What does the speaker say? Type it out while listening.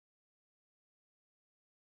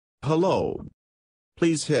Hello.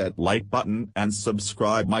 Please hit like button and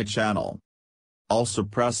subscribe my channel. Also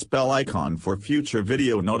press bell icon for future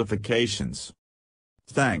video notifications.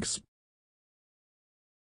 Thanks.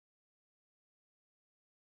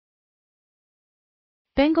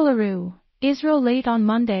 Bengaluru, Isro late on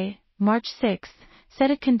Monday, March 6,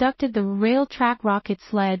 said it conducted the rail track rocket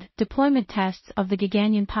sled deployment tests of the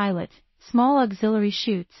Gaganyaan pilot, small auxiliary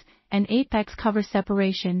chutes, and apex cover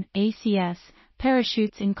separation (ACS)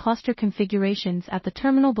 parachutes in cluster configurations at the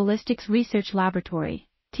Terminal Ballistics Research Laboratory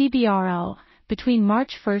 (TBRL) between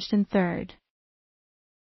March 1 and 3.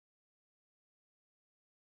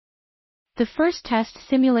 The first test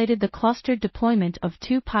simulated the clustered deployment of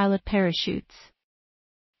 2 pilot parachutes.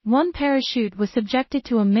 One parachute was subjected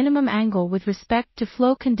to a minimum angle with respect to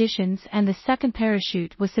flow conditions and the second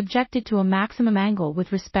parachute was subjected to a maximum angle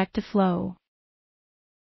with respect to flow.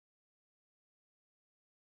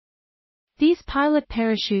 These pilot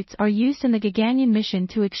parachutes are used in the Gaganyaan mission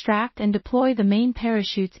to extract and deploy the main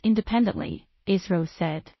parachutes independently, Isro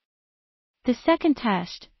said. The second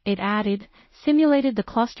test, it added, simulated the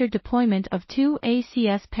clustered deployment of 2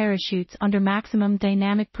 ACS parachutes under maximum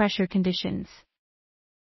dynamic pressure conditions.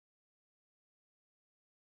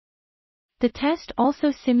 The test also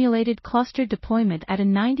simulated clustered deployment at a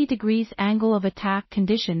 90 degrees angle of attack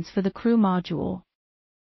conditions for the crew module.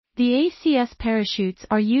 The ACS parachutes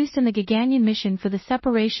are used in the Gaganyaan mission for the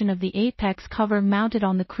separation of the apex cover mounted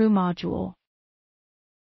on the crew module.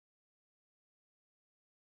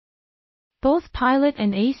 Both pilot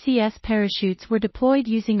and ACS parachutes were deployed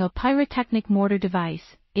using a pyrotechnic mortar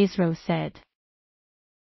device, Isro said.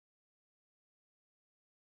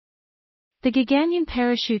 The Gaganyaan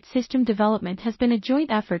parachute system development has been a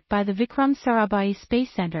joint effort by the Vikram Sarabhai Space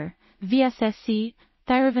Center, VSSC,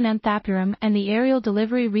 Thiruvananthapuram and the Aerial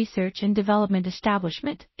Delivery Research and Development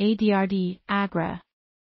Establishment, ADRD, Agra.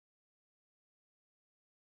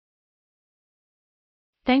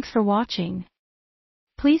 Thanks for watching.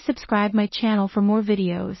 Please subscribe my channel for more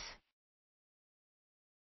videos.